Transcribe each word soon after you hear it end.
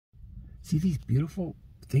See these beautiful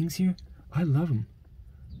things here? I love them.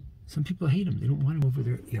 Some people hate them. They don't want them over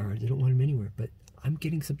their yard. They don't want them anywhere. But I'm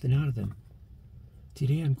getting something out of them.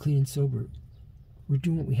 Today I'm clean and sober. We're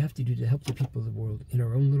doing what we have to do to help the people of the world in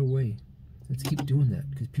our own little way. Let's keep doing that,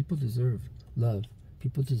 because people deserve love.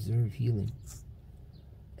 People deserve healing.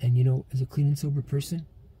 And you know, as a clean and sober person,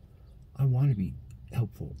 I want to be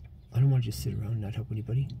helpful. I don't want to just sit around and not help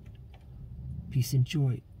anybody. Peace and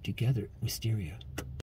joy together, wisteria.